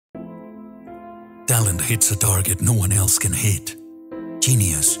Talent hits a target no one else can hit.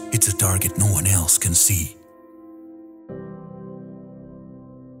 Genius hits a target no one else can see.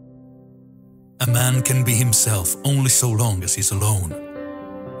 A man can be himself only so long as he's alone.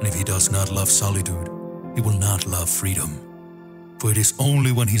 And if he does not love solitude, he will not love freedom. For it is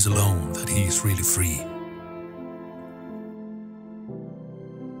only when he's alone that he is really free.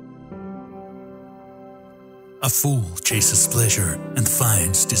 A fool chases pleasure and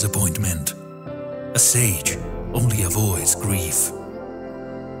finds disappointment. A sage only avoids grief.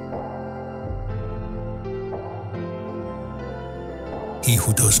 He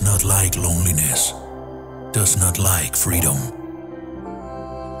who does not like loneliness does not like freedom.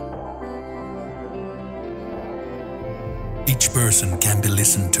 Each person can be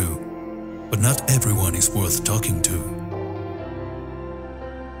listened to, but not everyone is worth talking to.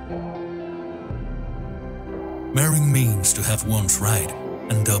 Marrying means to have one's right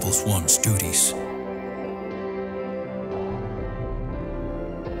and doubles one's duties.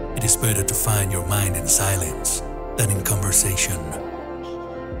 It is better to find your mind in silence than in conversation.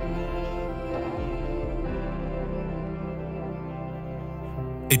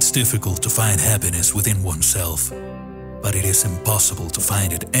 It's difficult to find happiness within oneself, but it is impossible to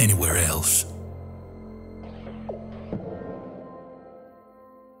find it anywhere else.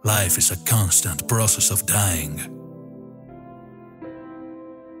 Life is a constant process of dying.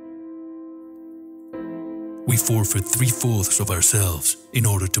 We forfeit 3/4 of ourselves in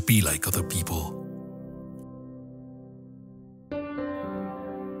order to be like other people.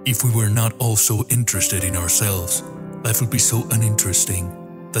 If we were not also interested in ourselves, life would be so uninteresting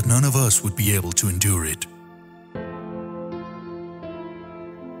that none of us would be able to endure it.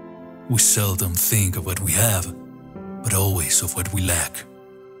 We seldom think of what we have, but always of what we lack.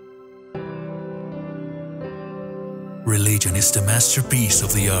 Religion is the masterpiece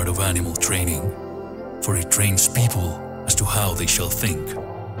of the art of animal training, for it trains people as to how they shall think.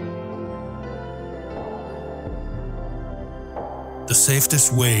 The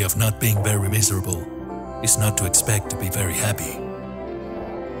safest way of not being very miserable is not to expect to be very happy.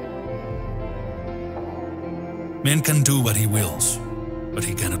 Man can do what he wills, but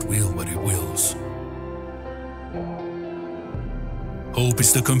he cannot will what he wills. Hope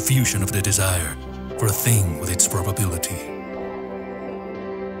is the confusion of the desire for a thing with its probability.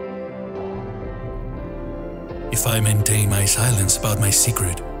 If I maintain my silence about my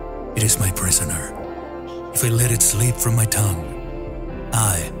secret, it is my prisoner. If I let it slip from my tongue,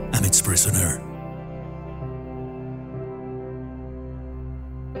 I am its prisoner.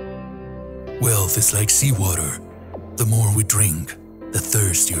 Wealth is like seawater. The more we drink, the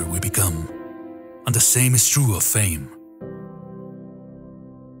thirstier we become. And the same is true of fame.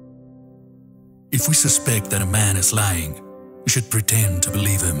 If we suspect that a man is lying, we should pretend to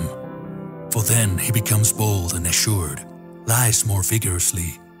believe him. For then he becomes bold and assured, lies more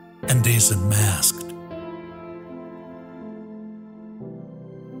vigorously, and is unmasked.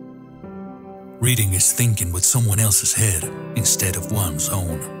 Reading is thinking with someone else's head instead of one's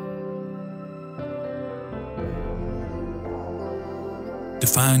own. To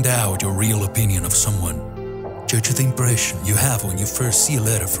find out your real opinion of someone, judge the impression you have when you first see a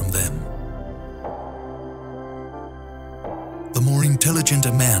letter from them. The more intelligent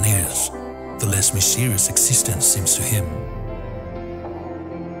a man is, the less mysterious existence seems to him.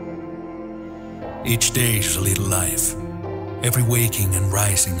 Each day is a little life, every waking and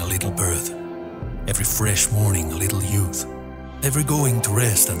rising a little birth, every fresh morning a little youth, every going to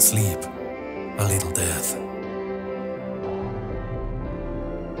rest and sleep a little death.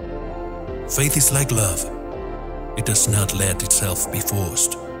 Faith is like love. It does not let itself be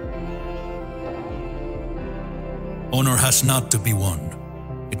forced. Honor has not to be won.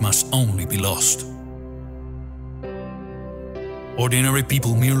 It must only be lost. Ordinary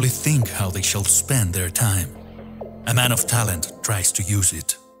people merely think how they shall spend their time. A man of talent tries to use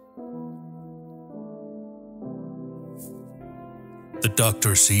it. The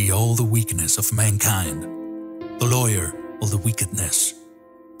doctor sees all the weakness of mankind. The lawyer, all the wickedness.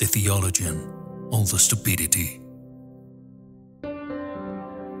 The theologian, all the stupidity.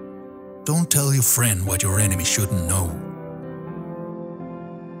 Don't tell your friend what your enemy shouldn't know.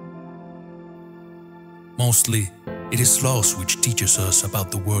 Mostly, it is loss which teaches us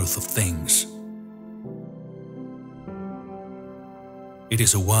about the worth of things. It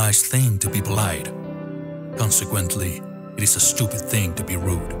is a wise thing to be polite. Consequently, it is a stupid thing to be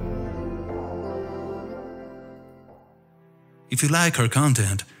rude. If you like our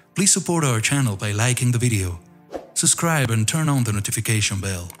content, please support our channel by liking the video, subscribe and turn on the notification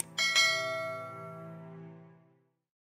bell.